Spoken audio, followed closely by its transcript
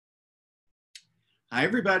Hi,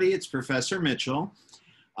 everybody. It's Professor Mitchell.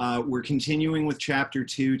 We're continuing with Chapter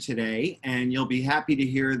 2 today, and you'll be happy to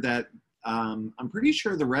hear that I'm pretty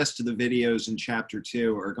sure the rest of the videos in Chapter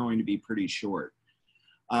 2 are going to be pretty short.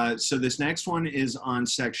 So this next one is on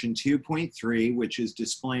Section 2.3, which is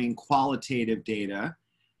displaying qualitative data.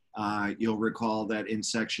 You'll recall that in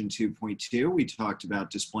Section 2.2, we talked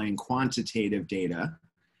about displaying quantitative data.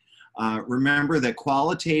 Remember that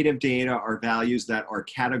qualitative data are values that are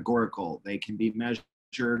categorical. They can be measured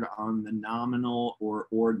on the nominal or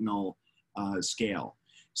ordinal scale.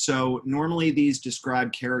 So normally these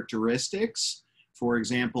describe characteristics, for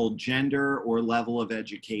example, gender or level of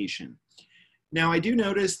education. Now I do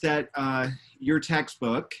notice that your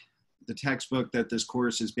textbook, the textbook that this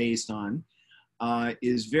course is based on,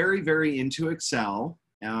 is very, very into Excel,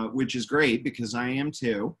 which is great because I am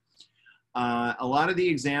too. A lot of the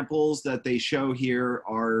examples that they show here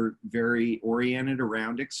are very oriented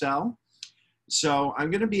around Excel. So I'm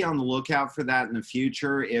going to be on the lookout for that in the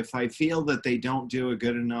future. If I feel that they don't do a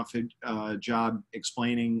good enough job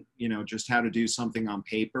explaining, just how to do something on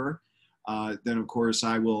paper, then of course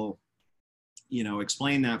I will,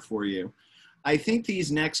 explain that for you. I think these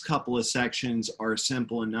next couple of sections are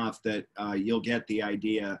simple enough that you'll get the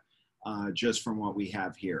idea just from what we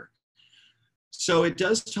have here. So it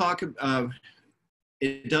does talk about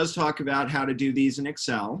how to do these in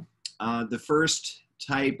Excel. The first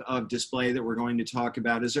type of display that we're going to talk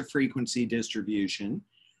about is a frequency distribution.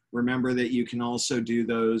 Remember that you can also do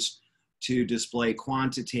those to display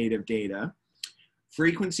quantitative data.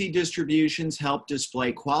 Frequency distributions help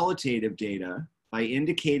display qualitative data by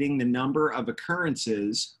indicating the number of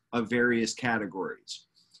occurrences of various categories.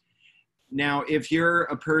 Now, if you're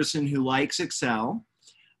a person who likes Excel,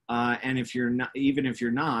 and even if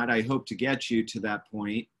you're not, I hope to get you to that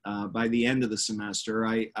point by the end of the semester.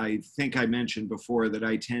 I think I mentioned before that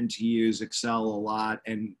I tend to use Excel a lot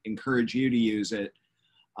and encourage you to use it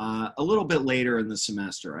a little bit later in the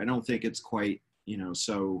semester. I don't think it's quite,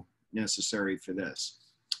 so necessary for this.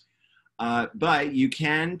 But you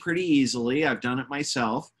can pretty easily, I've done it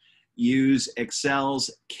myself, use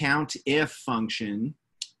Excel's COUNTIF function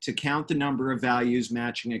to count the number of values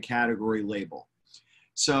matching a category label.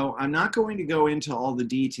 So I'm not going to go into all the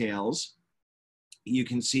details. You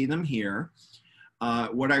can see them here.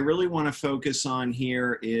 What I really want to focus on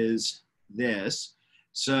here is this.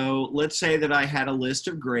 So let's say that I had a list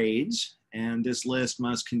of grades, and this list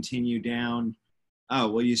must continue down. Oh,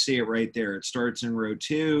 well, you see it right there. It starts in row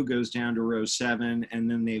 2, goes down to row 7,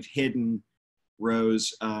 and then they've hidden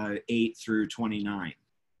rows 8 through 29,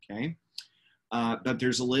 okay? But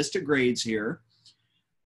there's a list of grades here.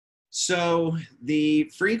 So the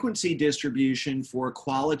frequency distribution for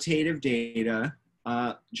qualitative data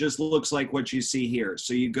just looks like what you see here.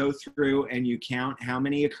 So you go through and you count how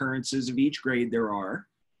many occurrences of each grade there are.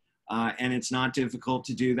 And it's not difficult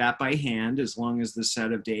to do that by hand as long as the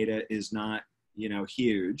set of data is not,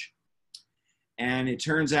 huge. And it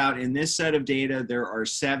turns out in this set of data, there are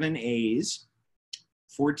 7 A's,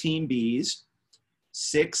 14 B's,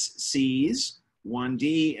 6 C's, 1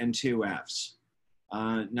 D, and 2 F's.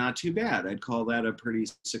 Not too bad. I'd call that a pretty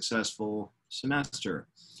successful semester.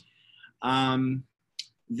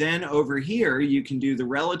 Then over here, you can do the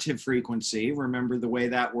relative frequency. Remember, the way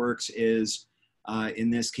that works is, in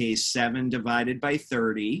this case, 7 divided by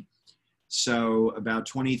 30. So about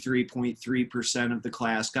 23.3% of the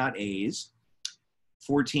class got A's.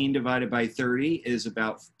 14 divided by 30 is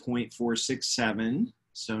about 0.467.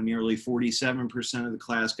 So nearly 47% of the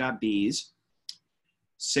class got B's.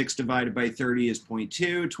 6 divided by 30 is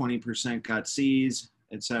 0.2, 20% got C's,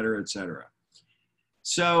 et cetera, et cetera.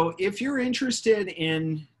 So if you're interested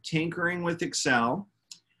in tinkering with Excel,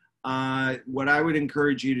 what I would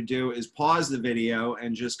encourage you to do is pause the video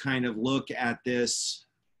and just kind of look at this,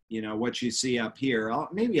 what you see up here.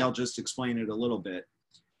 Maybe I'll just explain it a little bit.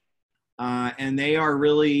 And they are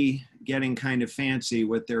really getting kind of fancy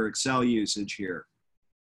with their Excel usage here.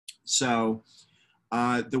 So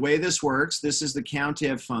the way this works, this is the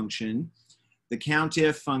COUNTIF function. The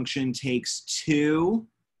COUNTIF function takes 2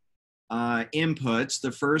 inputs.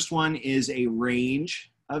 The first one is a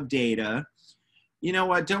range of data. You know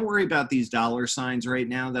what? Don't worry about these dollar signs right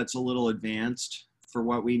now. That's a little advanced for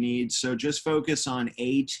what we need. So just focus on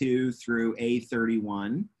A2 through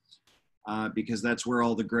A31 because that's where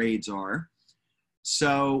all the grades are.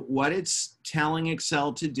 So what it's telling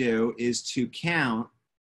Excel to do is to count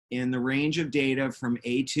in the range of data from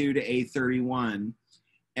A2 to A31,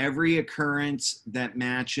 every occurrence that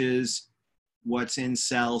matches what's in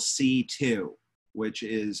cell C2, which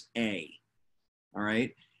is A, all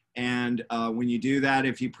right? And when you do that,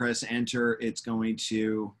 if you press enter, it's going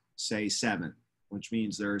to say 7. which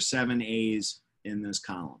means there are 7 A's in this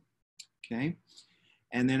column, okay?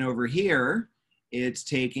 And then over here, it's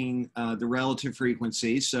taking the relative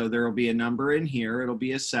frequency. So there will be a number in here, it'll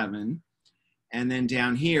be a 7. And then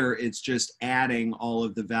down here, it's just adding all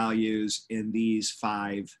of the values in these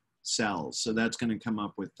 5 cells. So that's going to come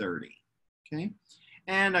up with 30, okay?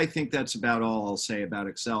 And I think that's about all I'll say about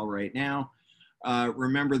Excel right now.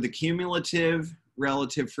 Remember the cumulative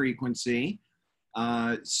relative frequency.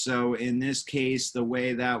 So in this case, the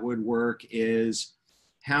way that would work is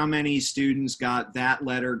how many students got that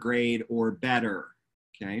letter grade or better,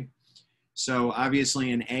 okay? So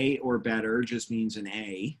obviously an A or better just means an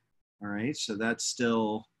A, all right? So that's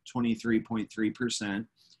still 23.3%.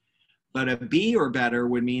 But a B or better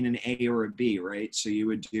would mean an A or a B, right? So you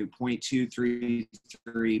would do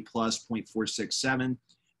 0.233 plus 0.467,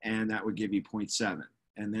 and that would give you 0.7.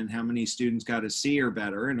 And then how many students got a C or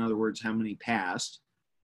better? In other words, how many passed?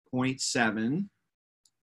 0.7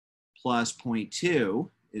 plus 0.2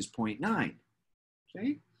 is 0.9,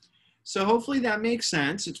 okay? So hopefully that makes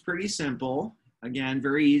sense. It's pretty simple. Again,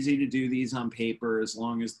 very easy to do these on paper as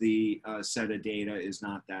long as the set of data is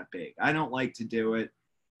not that big. I don't like to do it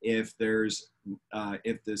if the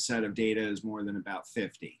set of data is more than about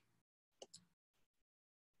 50.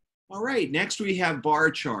 All right, next we have bar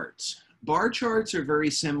charts. Bar charts are very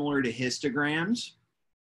similar to histograms.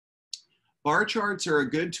 Bar charts are a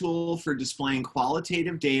good tool for displaying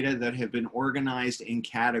qualitative data that have been organized in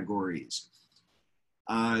categories.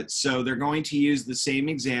 So they're going to use the same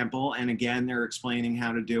example, and again, they're explaining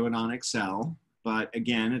how to do it on Excel, but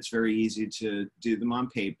again, it's very easy to do them on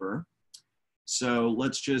paper. So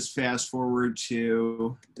let's just fast forward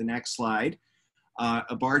to the next slide.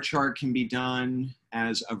 A bar chart can be done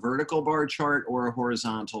as a vertical bar chart or a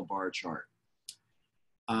horizontal bar chart.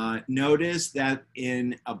 Notice that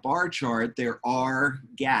in a bar chart, there are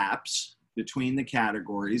gaps between the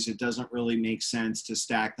categories. It doesn't really make sense to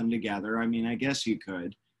stack them together. I mean, I guess you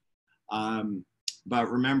could. But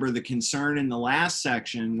remember the concern in the last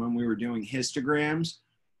section when we were doing histograms,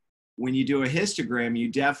 when you do a histogram, you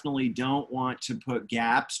definitely don't want to put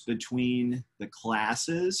gaps between the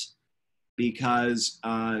classes because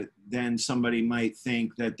then somebody might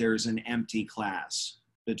think that there's an empty class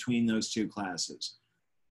between those two classes.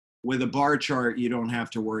 With a bar chart, you don't have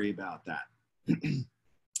to worry about that.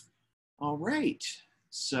 All right,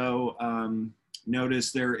 so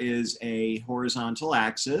notice there is a horizontal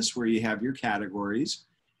axis where you have your categories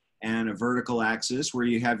and a vertical axis where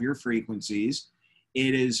you have your frequencies.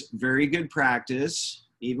 It is very good practice,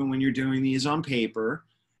 even when you're doing these on paper,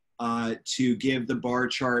 to give the bar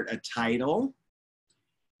chart a title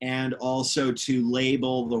and also to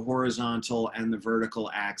label the horizontal and the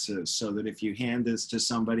vertical axis so that if you hand this to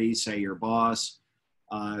somebody, say your boss,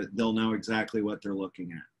 they'll know exactly what they're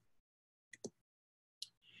looking at.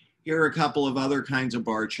 Here are a couple of other kinds of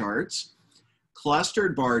bar charts.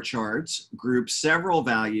 Clustered bar charts group several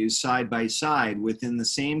values side by side within the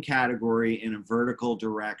same category in a vertical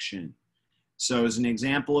direction. So as an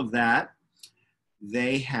example of that,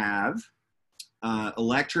 they have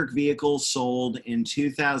electric vehicles sold in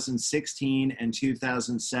 2016 and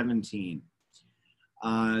 2017.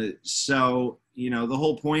 So, you know, the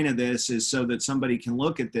whole point of this is so that somebody can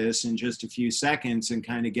look at this in just a few seconds and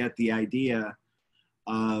kind of get the idea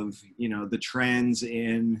of, you know, the trends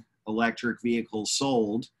in electric vehicles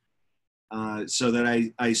sold. So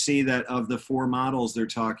that I see that of the 4 models they're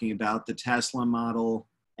talking about, the Tesla Model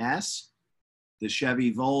S, the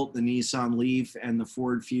Chevy Volt, the Nissan Leaf, and the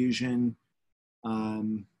Ford Fusion,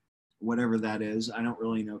 whatever that is. I don't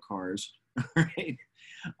really know cars. Right?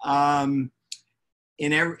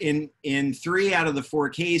 In 3 out of the 4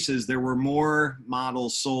 cases, there were more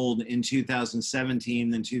models sold in 2017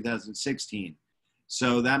 than 2016.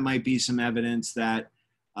 So that might be some evidence that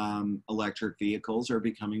electric vehicles are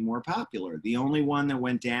becoming more popular. The only one that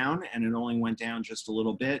went down, and it only went down just a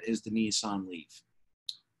little bit, is the Nissan Leaf.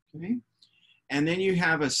 Okay. And then you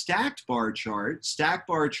have a stacked bar chart. Stacked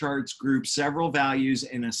bar charts group several values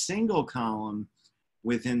in a single column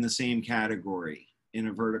within the same category in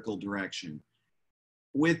a vertical direction.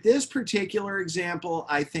 With this particular example,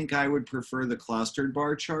 I think I would prefer the clustered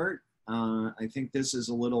bar chart. I think this is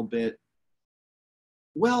a little bit,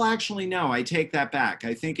 well, actually, no, I take that back.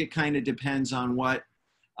 I think it kind of depends on what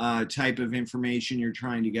type of information you're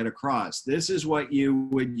trying to get across. This is what you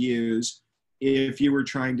would use if you were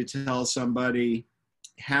trying to tell somebody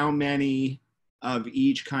how many of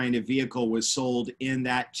each kind of vehicle was sold in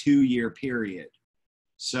that 2-year period.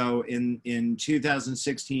 So in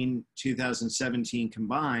 2016, 2017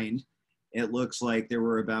 combined, it looks like there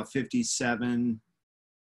were about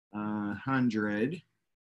 5,700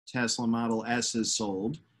 Tesla Model S is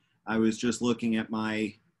sold. I was just looking at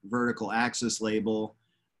my vertical axis label,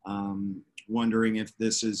 wondering if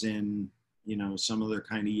this is in, you know, some other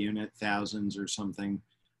kind of unit, thousands or something.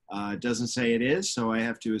 It doesn't say it is, so I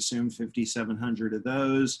have to assume 5,700 of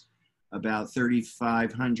those, about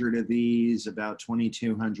 3,500 of these, about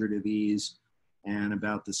 2,200 of these, and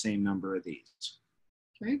about the same number of these.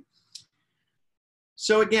 Okay.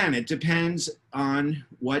 So again, it depends on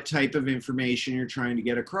what type of information you're trying to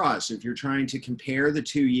get across. If you're trying to compare the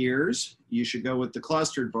 2 years, you should go with the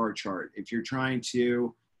clustered bar chart. If you're trying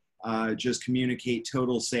to just communicate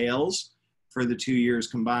total sales for the 2 years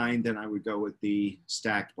combined, then I would go with the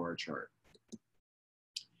stacked bar chart.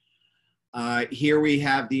 Here we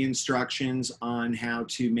have the instructions on how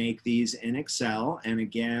to make these in Excel. And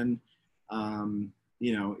again,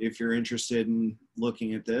 you know, if you're interested in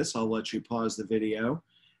looking at this, I'll let you pause the video.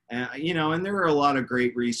 You know, and there are a lot of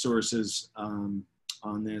great resources on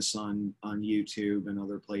this on YouTube and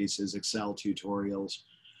other places, Excel tutorials.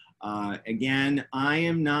 Again, I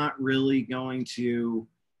am not really going to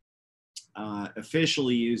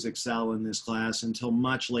officially use Excel in this class until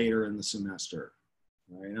much later in the semester.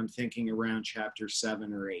 All right, I'm thinking around chapter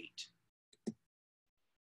 7 or 8.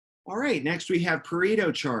 All right, next we have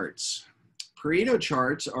Pareto charts. Pareto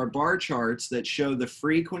charts are bar charts that show the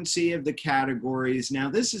frequency of the categories. Now,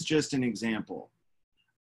 this is just an example.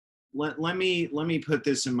 Let me put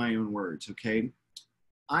this in my own words, okay?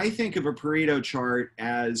 I think of a Pareto chart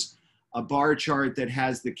as a bar chart that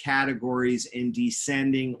has the categories in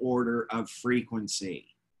descending order of frequency.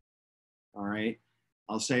 All right,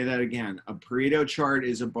 I'll say that again. A Pareto chart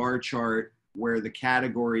is a bar chart where the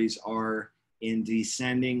categories are in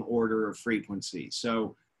descending order of frequency.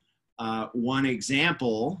 So one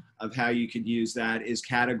example of how you could use that is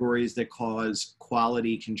categories that cause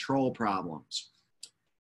quality control problems.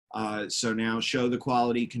 So now show the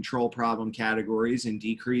quality control problem categories in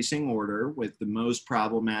decreasing order with the most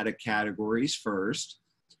problematic categories first.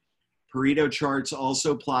 Pareto charts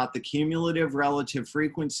also plot the cumulative relative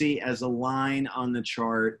frequency as a line on the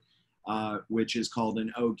chart, which is called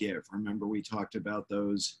an O-give. Remember, we talked about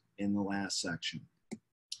those in the last section.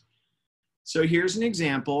 So here's an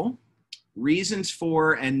example. Reasons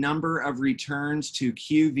for and number of returns to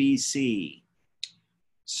QVC.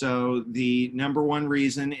 So the number one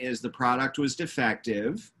reason is the product was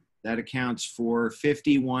defective. That accounts for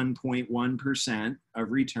 51.1%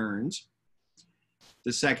 of returns.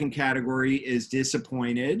 The second category is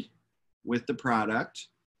disappointed with the product.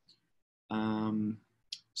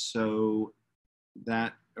 So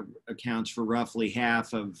that accounts for roughly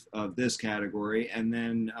half of this category. And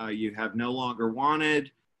then you have no longer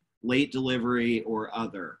wanted, late delivery, or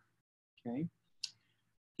other. Okay.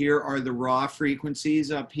 Here are the raw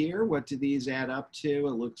frequencies up here. What do these add up to?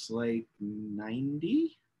 It looks like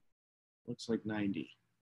 90. Looks like 90.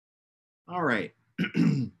 All right.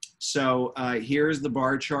 So here's the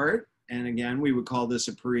bar chart. And again, we would call this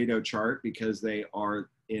a Pareto chart because they are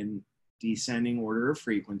in descending order of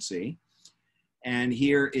frequency. And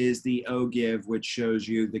here is the O-give, which shows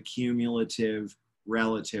you the cumulative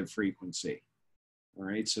relative frequency. All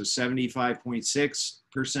right, so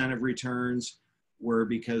 75.6% of returns were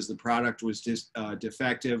because the product was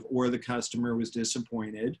defective or the customer was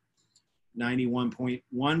disappointed.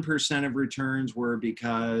 91.1% of returns were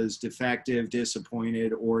because defective,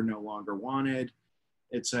 disappointed, or no longer wanted,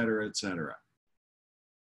 et cetera, et cetera.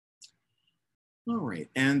 All right,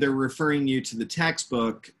 and they're referring you to the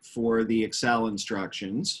textbook for the Excel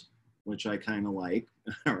instructions, which I kind of like.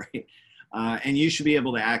 All right, and you should be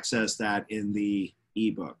able to access that in the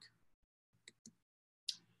ebook.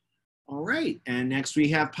 All right, and next we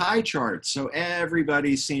have pie charts. So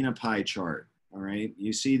everybody's seen a pie chart, all right?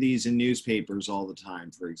 You see these in newspapers all the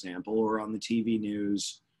time, for example, or on the TV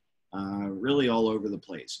news, really all over the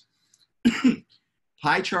place.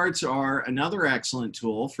 Pie charts are another excellent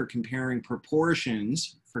tool for comparing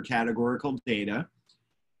proportions for categorical data.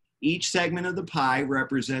 Each segment of the pie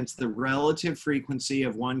represents the relative frequency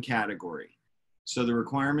of one category. So the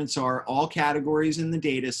requirements are all categories in the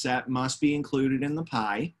data set must be included in the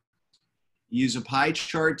pie. Use a pie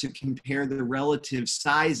chart to compare the relative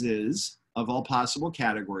sizes of all possible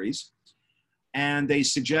categories. And they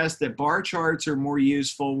suggest that bar charts are more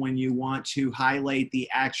useful when you want to highlight the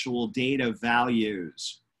actual data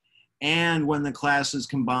values and when the classes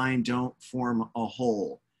combined don't form a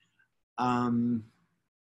whole.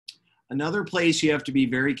 Another place you have to be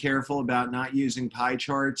very careful about not using pie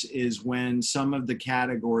charts is when some of the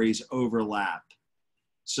categories overlap.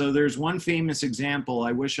 So there's one famous example,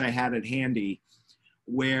 I wish I had it handy,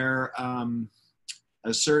 where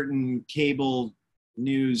a certain cable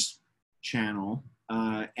news channel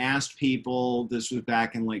asked people, this was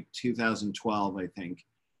back in like 2012, I think,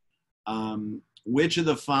 which of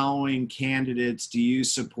the following candidates do you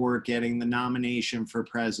support getting the nomination for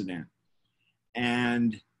president?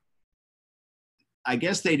 And I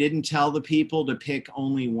guess they didn't tell the people to pick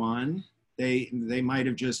only one. They might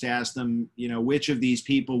have just asked them, you know, which of these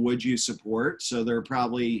people would you support? So there are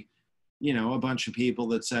probably, you know, a bunch of people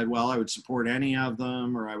that said, well, I would support any of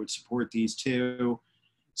them, or I would support these two.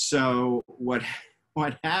 So what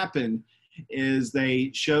happened is they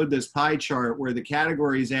showed this pie chart where the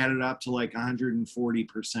categories added up to like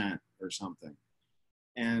 140% or something.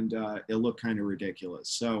 And it looked kind of ridiculous.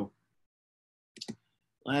 So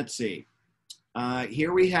let's see.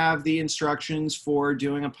 Here we have the instructions for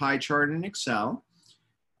doing a pie chart in Excel.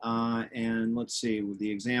 And let's see, the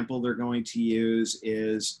example they're going to use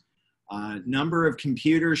is number of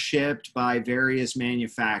computers shipped by various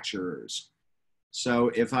manufacturers. So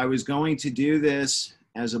if I was going to do this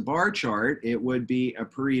as a bar chart, it would be a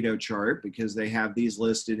Pareto chart because they have these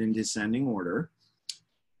listed in descending order.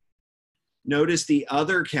 Notice the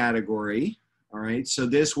other category, all right? So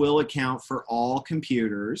this will account for all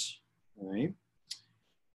computers, all right?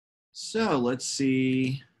 So let's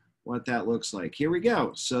see what that looks like. Here we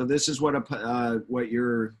go. So this is what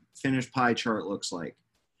your finished pie chart looks like.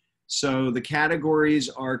 So the categories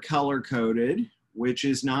are color-coded, which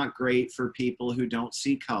is not great for people who don't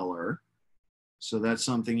see color. So that's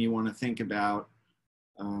something you want to think about.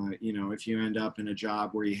 You know, if you end up in a job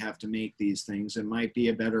where you have to make these things, it might be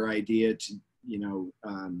a better idea to, you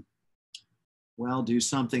know, well, do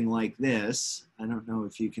something like this. I don't know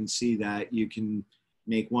if you can see that. You can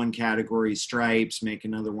make one category stripes, make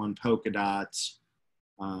another one polka dots.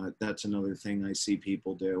 That's another thing I see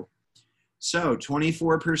people do. So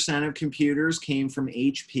 24% of computers came from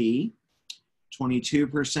HP,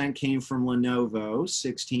 22% came from Lenovo,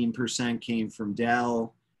 16% came from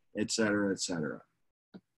Dell, et cetera, et cetera.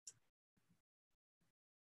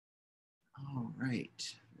 All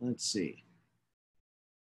right, let's see.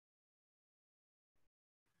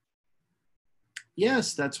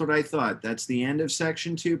 Yes, that's what I thought. That's the end of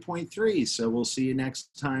section 2.3. So we'll see you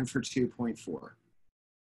next time for 2.4.